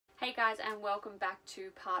Hey guys, and welcome back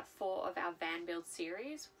to part 4 of our van build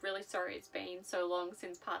series. Really sorry it's been so long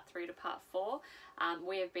since part 3 to part 4.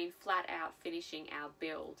 We have been flat out finishing our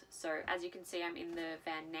build. So as you can see, I'm in the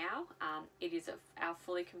van now. It is our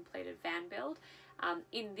fully completed van build.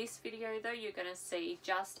 In this video though, you're going to see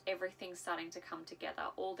just everything starting to come together.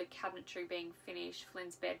 All the cabinetry being finished,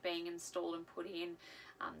 Flynn's bed being installed and put in,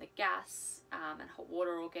 the gas and hot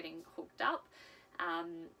water all getting hooked up.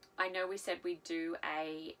 I know we said we'd do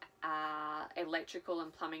a electrical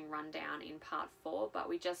and plumbing rundown in part 4, but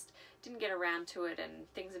we just didn't get around to it, and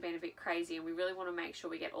things have been a bit crazy, and we really want to make sure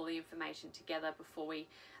we get all the information together before we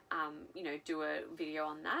do a video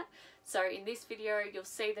on that. So in this video you'll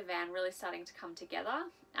see the van really starting to come together.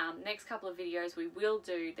 Next couple of videos we will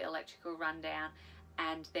do the electrical rundown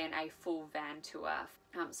and then a full van tour.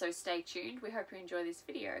 So stay tuned. We hope you enjoy this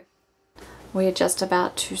video. We're just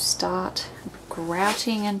about to start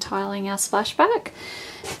grouting and tiling our splashback.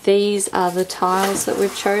 These are the tiles that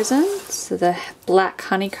we've chosen. So the black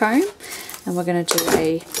honeycomb, and we're going to do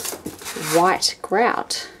a white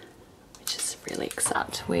grout, which is really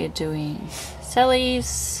exciting. We're doing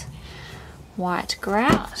Sally's white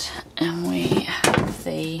grout, and we have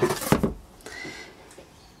the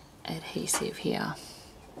adhesive here.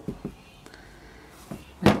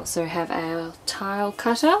 We also have our tile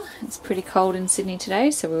cutter. It's pretty cold in Sydney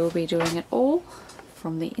today, so we will be doing it all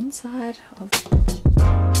from the inside of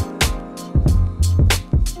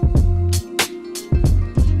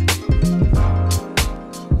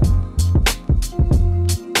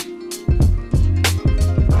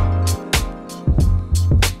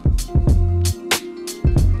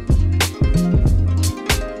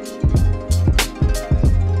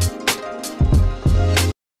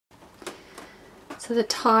So the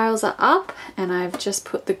tiles are up and I've just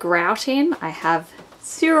put the grout in. I have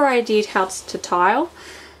zero idea how to tile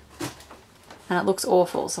and it looks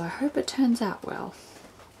awful, so I hope it turns out well.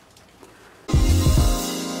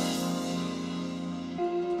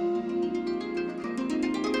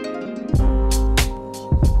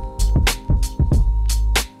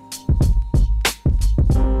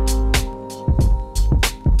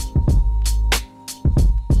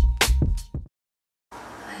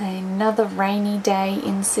 Another rainy day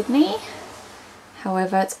in Sydney.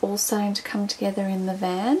 However, it's all starting to come together in the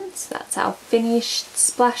van. So that's our finished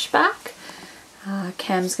splashback.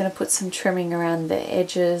 Cam's going to put some trimming around the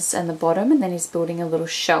edges and the bottom, and then he's building a little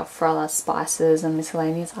shelf for all our spices and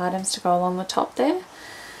miscellaneous items to go along the top there.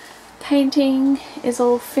 Painting is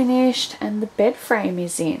all finished and the bed frame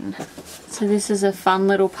is in. So this is a fun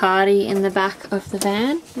little party in the back of the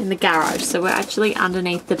van, in the garage. So we're actually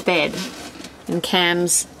underneath the bed and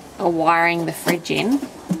Cam's wiring the fridge in.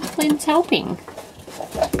 Flynn's helping.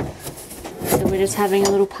 So we're just having a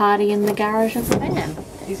little party in the garage of the van.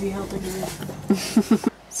 Is he helping you?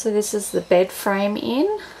 So this is the bed frame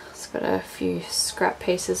in. It's got a few scrap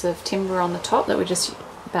pieces of timber on the top that we're just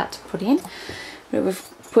about to put in. But we've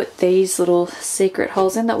put these little secret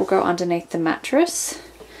holes in that will go underneath the mattress.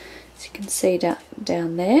 As you can see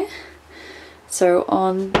down there. So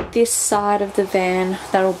on this side of the van,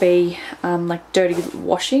 that'll be like dirty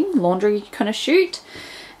washing, laundry kind of chute.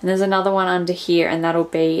 And there's another one under here, and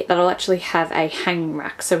that'll actually have a hanging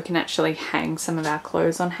rack, so we can actually hang some of our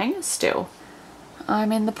clothes on hangers still.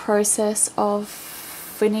 I'm in the process of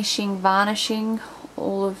finishing varnishing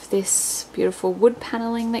all of this beautiful wood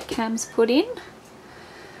paneling that Cam's put in.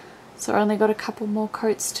 So I only got a couple more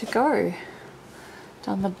coats to go.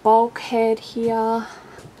 Done the bulkhead here.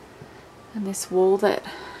 And this wall that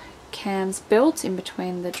Cam's built in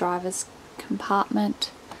between the driver's compartment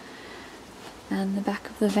and the back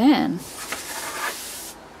of the van.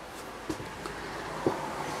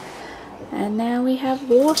 And now we have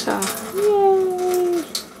water. Yay!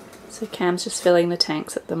 So Cam's just filling the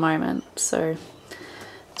tanks at the moment, so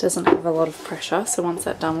it doesn't have a lot of pressure. So once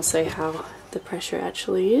that's done, we'll see how the pressure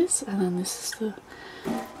actually is. And then this is the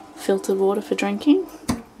filtered water for drinking,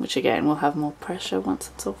 which again will have more pressure once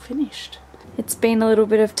it's all finished. It's been a little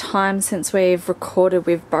bit of time since we've recorded.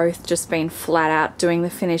 We've both just been flat out doing the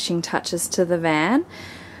finishing touches to the van.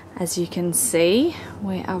 As you can see,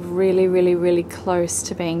 we are really close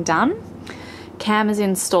to being done. Cam has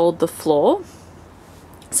installed the floor.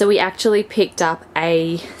 So we actually picked up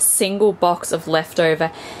a single box of leftover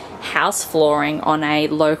house flooring on a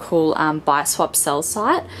local buy swap sell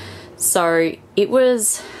site. So it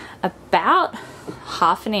was about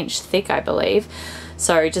 ½ an inch thick, I believe.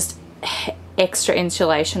 So just extra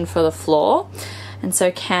insulation for the floor, and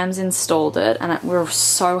so Cam's installed it, and we're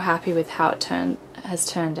so happy with how it has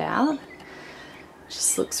turned out. It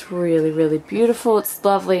just looks really beautiful. It's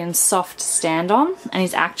lovely and soft to stand on, and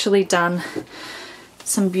he's actually done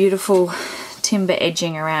some beautiful timber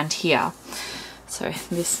edging around here. So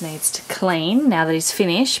this needs to clean now that he's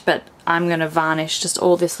finished, but I'm going to varnish just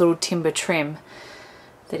all this little timber trim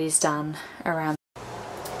that he's done around.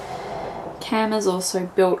 Cam has also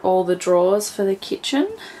built all the drawers for the kitchen.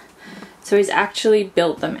 So he's actually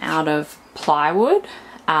built them out of plywood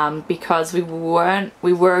because we were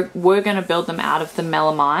going to build them out of the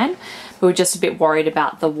melamine. We were just a bit worried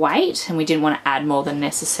about the weight and we didn't want to add more than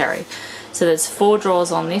necessary. So there's 4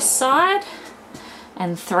 drawers on this side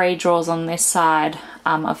and 3 drawers on this side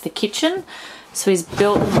of the kitchen. So he's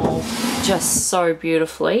built them all just so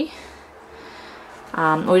beautifully.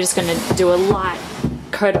 We're just going to do a light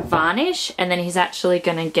coat of varnish, and then he's actually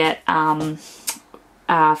going to get from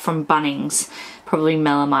Bunnings probably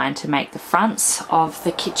melamine to make the fronts of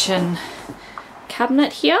the kitchen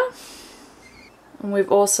cabinet here. And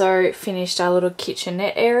we've also finished our little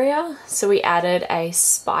kitchenette area, so we added a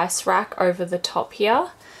spice rack over the top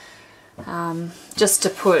here, just to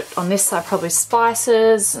put on this side probably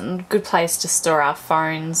spices, and a good place to store our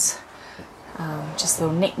phones, just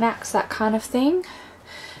little knickknacks, that kind of thing.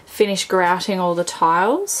 Finished grouting all the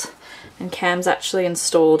tiles, and Cam's actually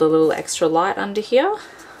installed a little extra light under here.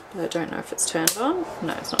 I don't know if it's turned on.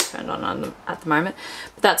 No, it's not turned on at the moment,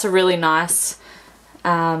 but that's a really nice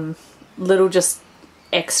little just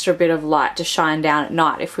extra bit of light to shine down at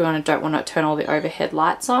night if we don't want to turn all the overhead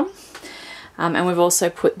lights on. And we've also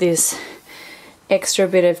put this extra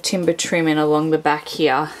bit of timber trim in along the back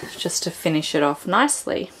here just to finish it off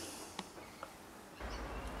nicely.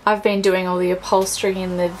 I've been doing all the upholstery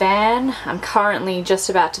in the van. I'm currently just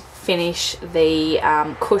about to finish the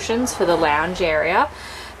cushions for the lounge area,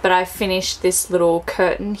 but I finished this little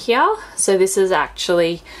curtain here. So this is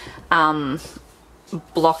actually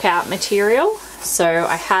block out material. So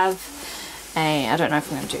I have I don't know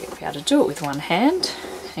if I'm going to be able to do it with one hand.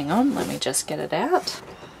 Hang on, let me just get it out.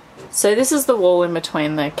 So this is the wall in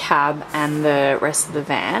between the cab and the rest of the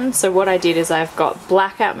van. So what I did is I've got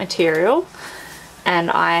blackout material,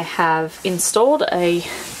 and I have installed a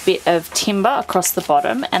bit of timber across the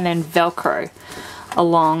bottom and then Velcro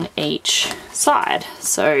along each side.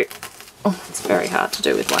 So it's very hard to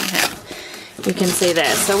do with one hand. You can see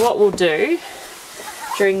there. So what we'll do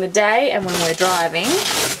during the day and when we're driving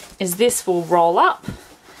is this will roll up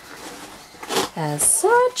as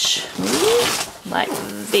such, like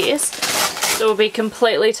this. So it will be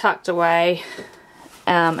completely tucked away,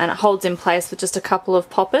 and it holds in place with just a couple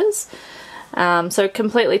of poppers. So it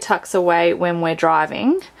completely tucks away when we're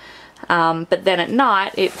driving, but then at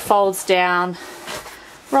night it folds down,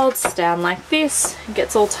 rolls down like this,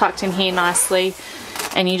 gets all tucked in here nicely,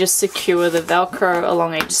 and you just secure the Velcro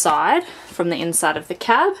along each side from the inside of the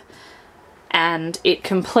cab, and it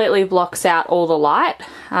completely blocks out all the light.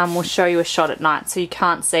 We'll show you a shot at night so you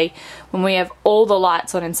can't see. When we have all the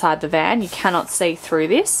lights on inside the van, you cannot see through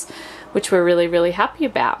this, which we're really happy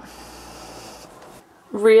about.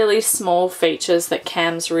 Really small features that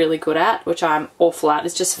Cam's really good at, which I'm awful at,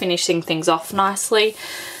 is just finishing things off nicely.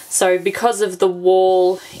 So because of the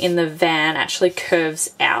wall in the van actually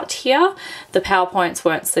curves out here, the power points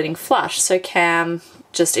weren't sitting flush, so Cam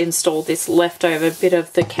just installed this leftover bit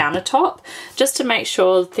of the countertop just to make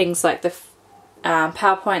sure things like the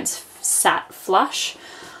power points sat flush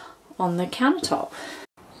on the countertop.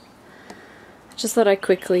 Just thought I'd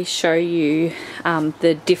quickly show you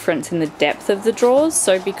the difference in the depth of the drawers.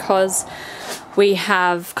 So because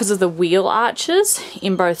of the wheel arches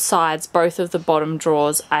in both sides, both of the bottom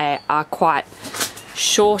drawers are quite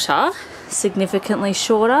shorter, significantly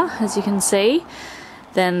shorter, as you can see,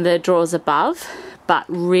 than the drawers above, but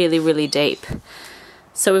really deep.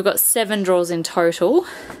 So we've got 7 drawers in total,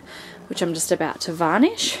 which I'm just about to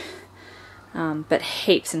varnish, but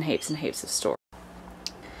heaps and heaps of storage.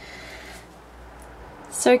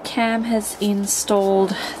 So Cam has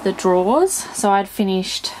installed the drawers, so I'd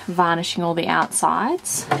finished varnishing all the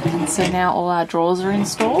outsides, and so now all our drawers are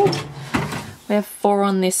installed. We have 4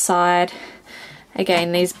 on this side.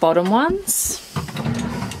 Again, these bottom ones,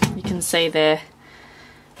 you can see they're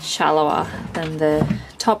shallower than the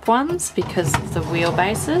top ones because of the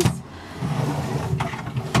wheelbases.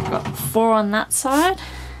 Got 4 on that side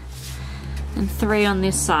and 3 on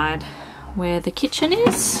this side where the kitchen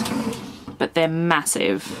is. But they're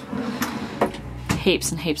massive.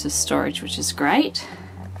 Heaps and heaps of storage, which is great.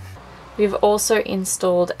 We've also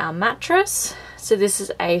installed our mattress. So this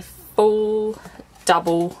is a full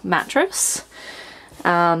double mattress.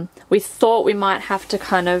 We thought we might have to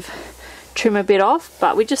kind of trim a bit off,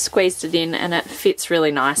 but we just squeezed it in and it fits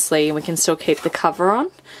really nicely, and we can still keep the cover on.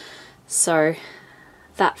 So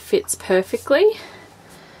that fits perfectly,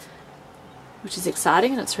 which is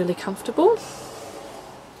exciting, and it's really comfortable.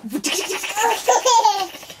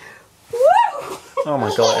 Oh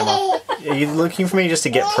my god, Emma. Are you looking for me just to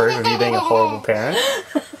get proof of you being a horrible parent?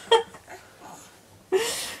 Yay!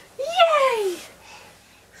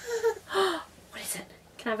 What is it?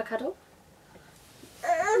 Can I have a cuddle?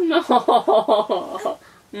 No.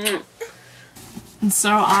 And so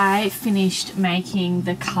I finished making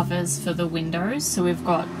the covers for the windows. So we've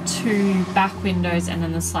got 2 back windows and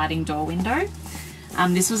then the sliding door window.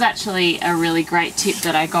 This was actually a really great tip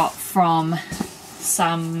that I got from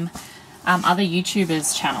some other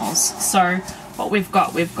YouTubers' channels. So what we've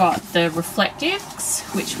got the reflectives,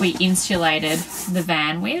 which we insulated the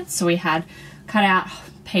van with. So we had cut out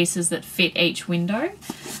pieces that fit each window.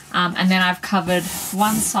 And then I've covered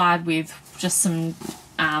one side with just some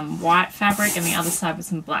white fabric and the other side with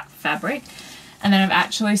some black fabric. And then I've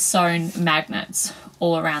actually sewn magnets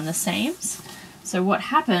all around the seams. So what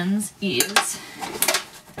happens is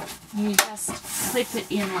you just clip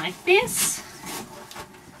it in like this,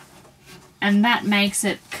 and that makes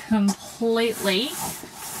it completely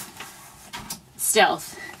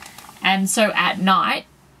stealth. And so at night,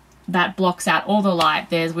 that blocks out all the light.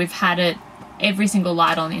 We've had it every single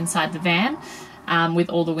light on inside the van, with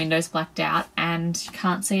all the windows blacked out, and you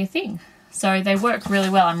can't see a thing. So they work really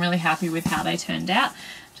well. I'm really happy with how they turned out.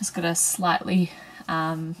 Just got to slightly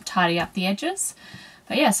tidy up the edges.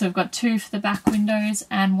 But yeah, so we've got 2 for the back windows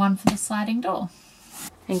and 1 for the sliding door.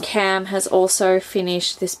 And Cam has also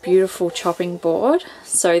finished this beautiful chopping board.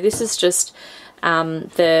 So this is just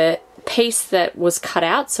the piece that was cut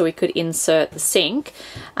out so we could insert the sink.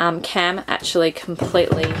 Cam actually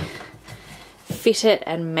completely fitted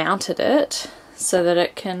and mounted it so that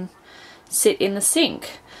it can sit in the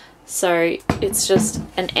sink. So it's just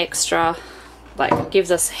an extra, like,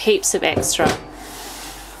 gives us heaps of extra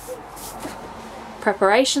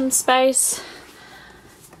preparation space.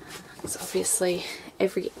 Because obviously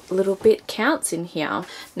every little bit counts in here.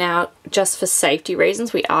 Now, just for safety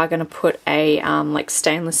reasons, we are going to put a like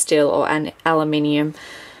stainless steel or an aluminium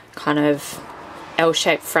kind of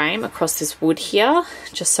L-shaped frame across this wood here,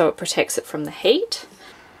 just so it protects it from the heat.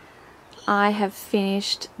 I have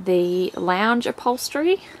finished the lounge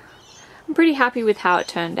upholstery. I'm pretty happy with how it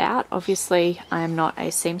turned out. Obviously, I am not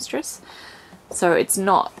a seamstress, so it's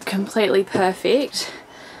not completely perfect,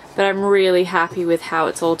 but I'm really happy with how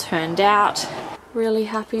it's all turned out. Really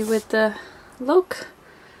happy with the look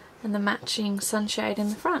and the matching sunshade in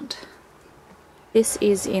the front. This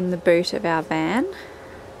is in the boot of our van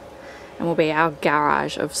and will be our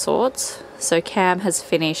garage of sorts. So Cam has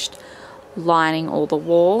finished lining all the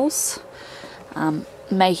walls,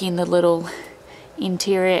 making the little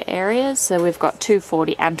interior areas. So we've got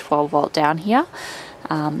 240 and 12 volt down here.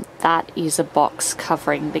 That is a box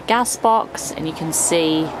covering the gas box, and you can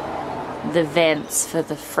see the vents for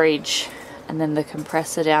the fridge and then the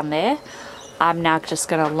compressor down there. I'm now just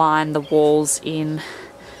going to line the walls in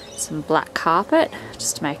some black carpet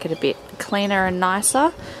just to make it a bit cleaner and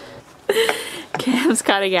nicer. Cam's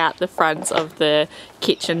cutting out the fronts of the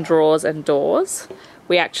kitchen drawers and doors.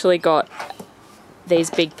 We actually got these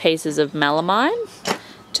big pieces of melamine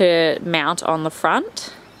to mount on the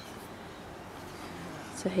front.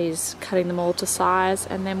 So he's cutting them all to size,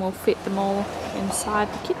 and then we'll fit them all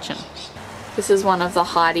inside the kitchen. This is one of the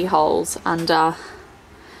hidey holes under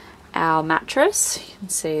our mattress. You can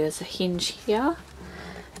see there's a hinge here.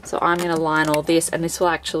 So I'm going to line all this, and this will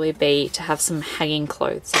actually be to have some hanging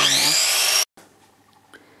clothes in there.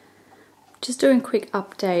 Just doing a quick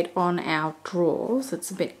update on our drawers.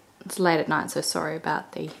 It's late at night, so sorry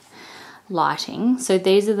about the lighting. So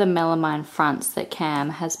these are the melamine fronts that Cam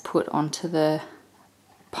has put onto the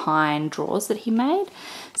pine drawers that he made.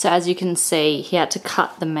 So as you can see, he had to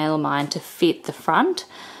cut the melamine to fit the front.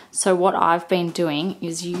 So what I've been doing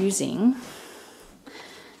is using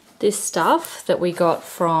this stuff that we got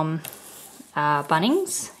from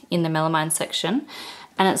Bunnings in the melamine section,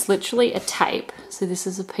 and it's literally a tape. So this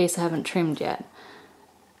is a piece I haven't trimmed yet.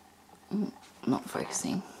 Not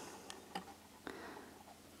focusing.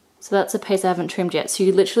 So that's a piece I haven't trimmed yet. So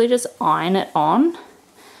you literally just iron it on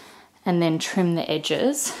and then trim the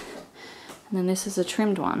edges. And then this is a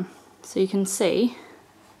trimmed one. So you can see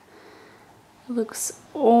it looks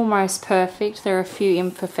almost perfect. There are a few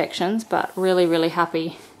imperfections, but really, really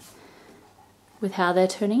happy with how they're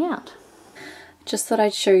turning out. Just thought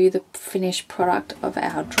I'd show you the finished product of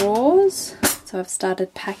our drawers. So I've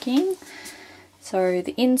started packing. So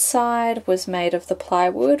the inside was made of the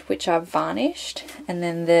plywood, which I've varnished, and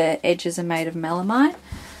then the edges are made of melamine.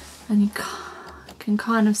 And you can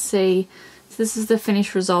kind of see, so this is the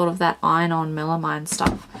finished result of that iron-on melamine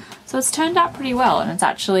stuff. So it's turned out pretty well, and it's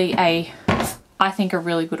actually I think a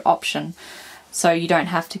really good option so you don't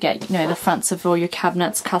have to get, you know, the fronts of all your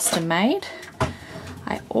cabinets custom made.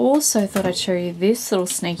 I also thought I'd show you this little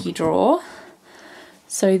sneaky drawer.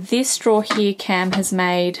 So this drawer here Cam has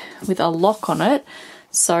made with a lock on it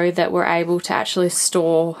so that we're able to actually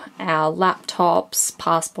store our laptops,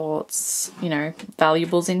 passports, you know,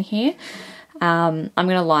 valuables in here. I'm going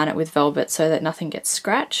to line it with velvet so that nothing gets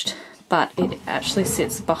scratched, but it actually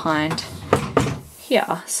sits behind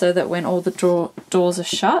here so that when all the doors are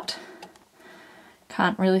shut,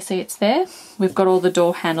 can't really see it's there. We've got all the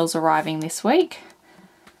door handles arriving this week,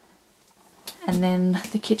 and then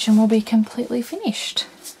the kitchen will be completely finished.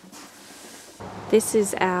 This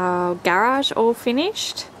is our garage all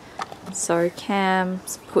finished. So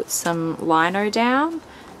Cam's put some lino down.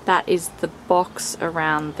 That is the box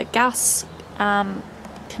around the gas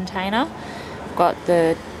container. We've got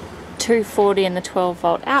the 240 and the 12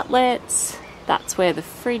 volt outlets. That's where the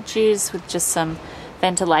fridge is with just some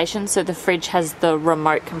ventilation. So the fridge has the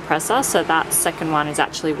remote compressor, so that second one is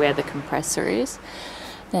actually where the compressor is.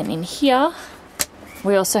 Then in here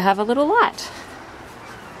we also have a little light.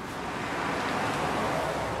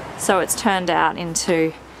 So it's turned out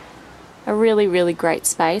into a really, really great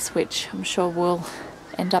space, which I'm sure will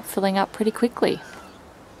end up filling up pretty quickly.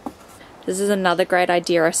 This is another great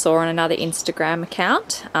idea I saw on another Instagram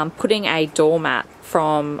account, putting a doormat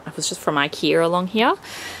it was just from IKEA along here.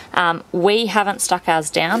 We haven't stuck ours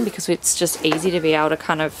down because it's just easy to be able to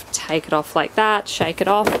kind of take it off like that, shake it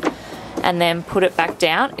off, and then put it back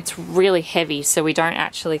down. It's really heavy, so we don't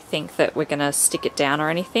actually think that we're gonna stick it down or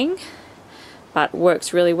anything, but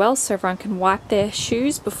works really well so everyone can wipe their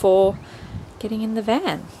shoes before getting in the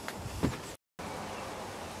van.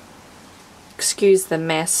 Excuse the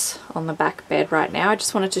mess on the back bed right now. I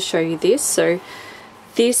just wanted to show you this. So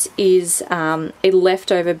this is a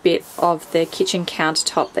leftover bit of the kitchen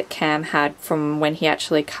countertop that Cam had from when he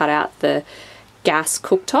actually cut out the gas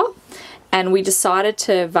cooktop, and we decided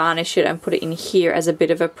to varnish it and put it in here as a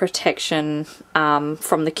bit of a protection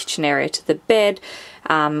from the kitchen area to the bed.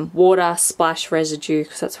 Water splash residue,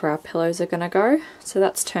 because that's where our pillows are going to go. So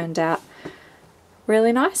that's turned out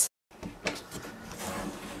really nice.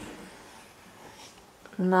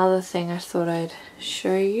 Another thing I thought I'd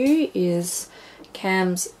show you is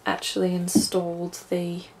Cam's actually installed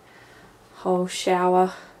the whole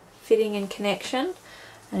shower fitting and connection,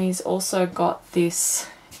 and he's also got this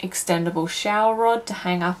extendable shower rod to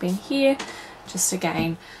hang up in here. Just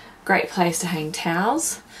again, great place to hang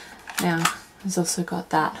towels. Now he's also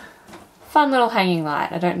got that fun little hanging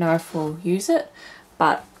light. I don't know if we'll use it,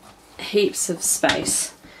 but heaps of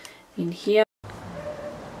space in here.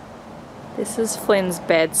 This is Flynn's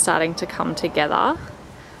bed starting to come together.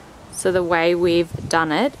 So the way we've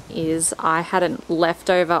done it is I had a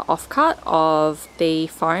leftover offcut of the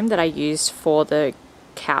foam that I used for the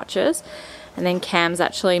couches, and then Cam's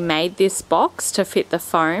actually made this box to fit the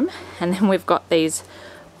foam, and then we've got these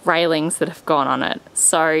railings that have gone on it.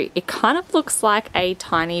 So it kind of looks like a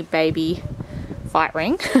tiny baby fight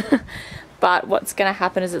ring. But what's going to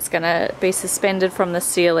happen is it's going to be suspended from the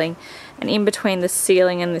ceiling, and in between the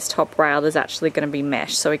ceiling and this top rail there's actually going to be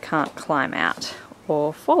mesh so we can't climb out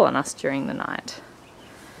or fall on us during the night.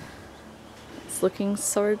 It's looking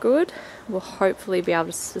so good. We'll hopefully be able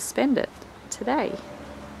to suspend it today.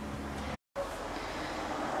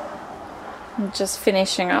 I'm just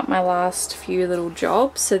finishing up my last few little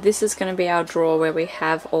jobs. So this is going to be our drawer where we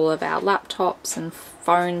have all of our laptops and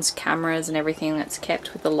phones, cameras and everything that's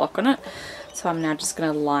kept with the lock on it. So I'm now just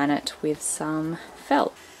going to line it with some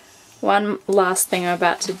felt. One last thing I'm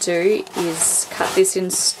about to do is cut this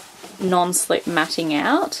in non-slip matting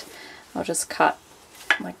out. I'll just cut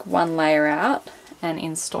like one layer out and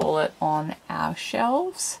install it on our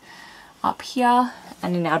shelves up here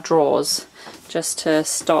and in our drawers, just to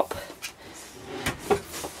stop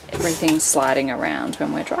everything sliding around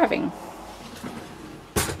when we're driving.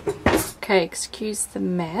 Okay, excuse the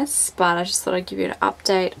mess, but I just thought I'd give you an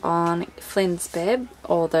update on Flynn's bed,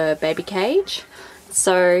 or the baby cage.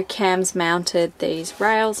 So Cam's mounted these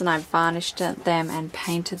rails and I've varnished them and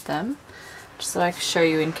painted them. Just so I can show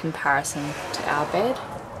you in comparison to our bed.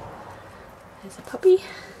 There's a puppy.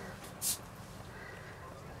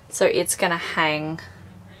 So it's going to hang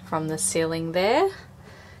from the ceiling there,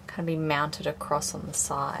 kind of be mounted across on the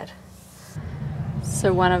side.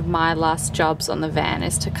 So one of my last jobs on the van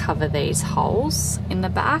is to cover these holes in the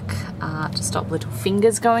back to stop little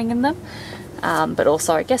fingers going in them. But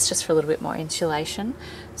also I guess just for a little bit more insulation.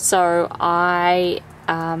 So I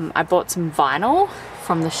bought some vinyl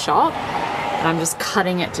from the shop and I'm just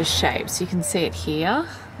cutting it to shape. So you can see it here.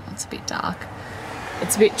 It's a bit dark.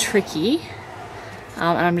 It's a bit tricky.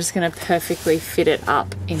 And I'm just going to perfectly fit it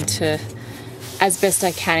up into as best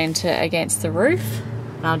I can into against the roof.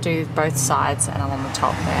 And I'll do both sides and along the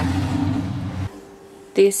top there.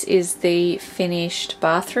 This is the finished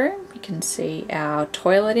bathroom. You can see our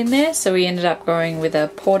toilet in there. So we ended up going with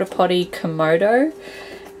a porta potty Komodo.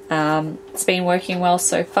 It's been working well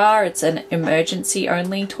so far. It's an emergency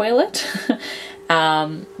only toilet.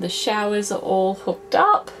 The showers are all hooked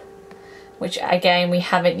up, which again we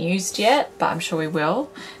haven't used yet, but I'm sure we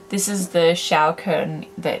will. This is the shower curtain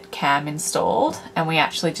that Cam installed, and we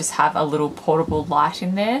actually just have a little portable light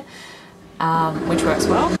in there, which works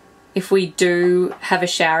well. If we do have a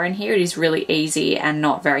shower in here, it is really easy and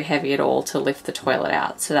not very heavy at all to lift the toilet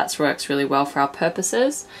out, so that works really well for our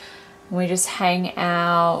purposes. We just hang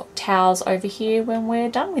our towels over here when we're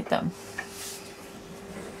done with them.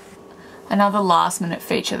 Another last minute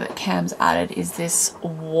feature that Cam's added is this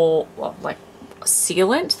wall, like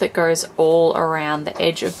sealant that goes all around the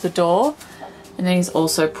edge of the door. And then he's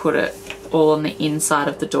also put it all on the inside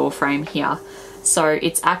of the door frame here. So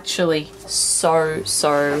it's actually so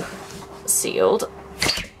sealed.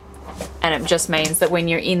 And it just means that when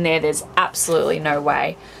you're in there, there's absolutely no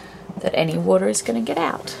way that any water is going to get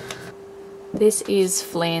out. This is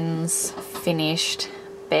Flynn's finished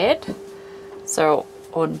bed. So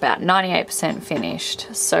on about 98%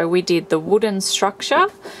 finished. So we did the wooden structure,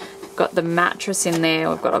 got the mattress in there,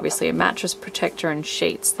 we've got obviously a mattress protector and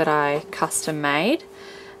sheets that I custom made.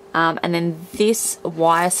 And then this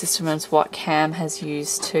wire system is what Cam has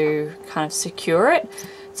used to kind of secure it.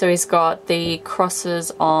 So he's got the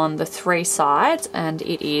crosses on the 3 sides and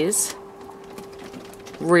it is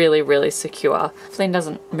really secure. Flynn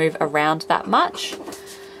doesn't move around that much.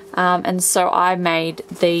 And so I made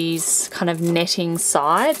these kind of netting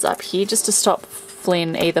sides up here just to stop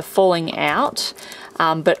Flynn either falling out,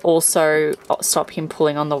 but also stop him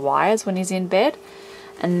pulling on the wires when he's in bed.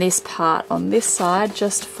 And this part on this side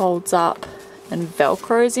just folds up and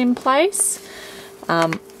velcros in place.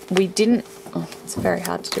 We didn't, oh, it's very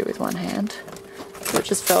hard to do with one hand. So it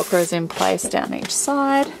just velcros in place down each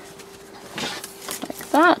side, like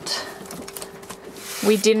that.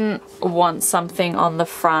 We didn't want something on the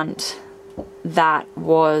front that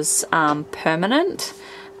was permanent,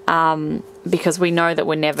 because we know that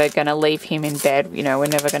we're never going to leave him in bed. You know, we're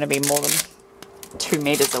never going to be more than 2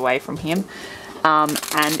 meters away from him.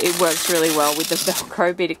 And it works really well with the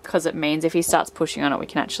Velcro bit because it means if he starts pushing on it, we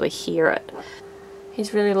can actually hear it.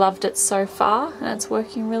 He's really loved it so far and it's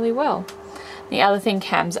working really well. The other thing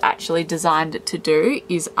Cam's actually designed it to do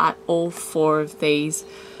is at all 4 of these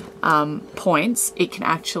points, it can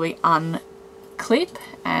actually unclip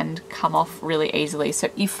and come off really easily. So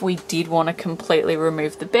if we did want to completely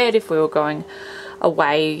remove the bed, if we were going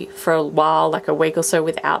away for a while, like a week or so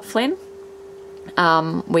without Flynn,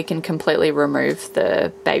 we can completely remove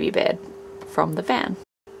the baby bed from the van.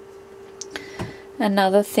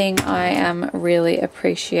 Another thing I am really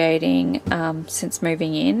appreciating since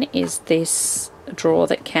moving in is this drawer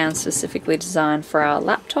that Cam specifically designed for our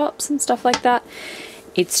laptops and stuff like that.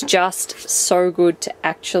 It's just so good to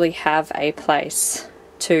actually have a place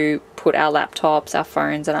to put our laptops, our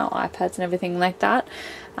phones and our iPads and everything like that.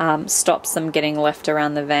 Stops them getting left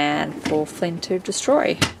around the van for Flynn to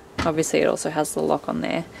destroy. Obviously it also has the lock on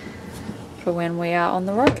there for when we are on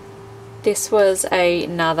the road. This was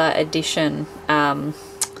another addition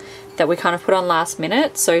that we kind of put on last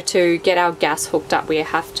minute. So to get our gas hooked up, we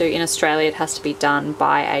have to, in Australia, it has to be done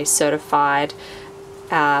by a certified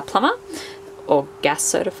plumber or gas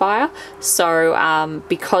certifier. So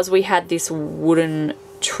because we had this wooden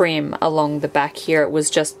trim along the back here, it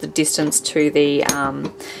was just the distance to the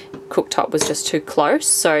cooktop was just too close.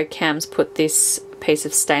 So Cam's put this piece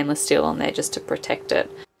of stainless steel on there just to protect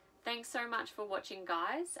it. Thanks so much for watching,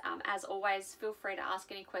 guys. As always, feel free to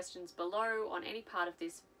ask any questions below on any part of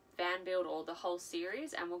this van build or the whole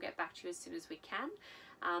series, and we'll get back to you as soon as we can.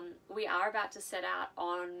 We are about to set out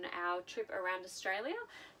on our trip around Australia,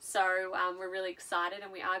 so we're really excited,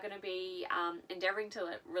 and we are going to be endeavouring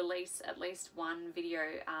to release at least one video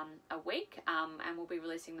a week, and we'll be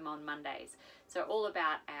releasing them on Mondays. So all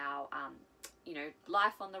about our you know,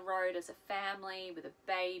 life on the road as a family with a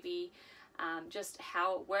baby, just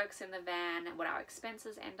how it works in the van and what our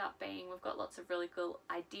expenses end up being. We've got lots of really cool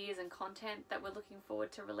ideas and content that we're looking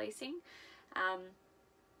forward to releasing.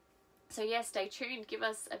 So yeah, stay tuned, give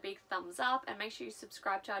us a big thumbs up and make sure you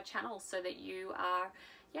subscribe to our channel so that you are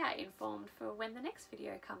informed for when the next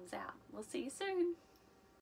video comes out. We'll see you soon.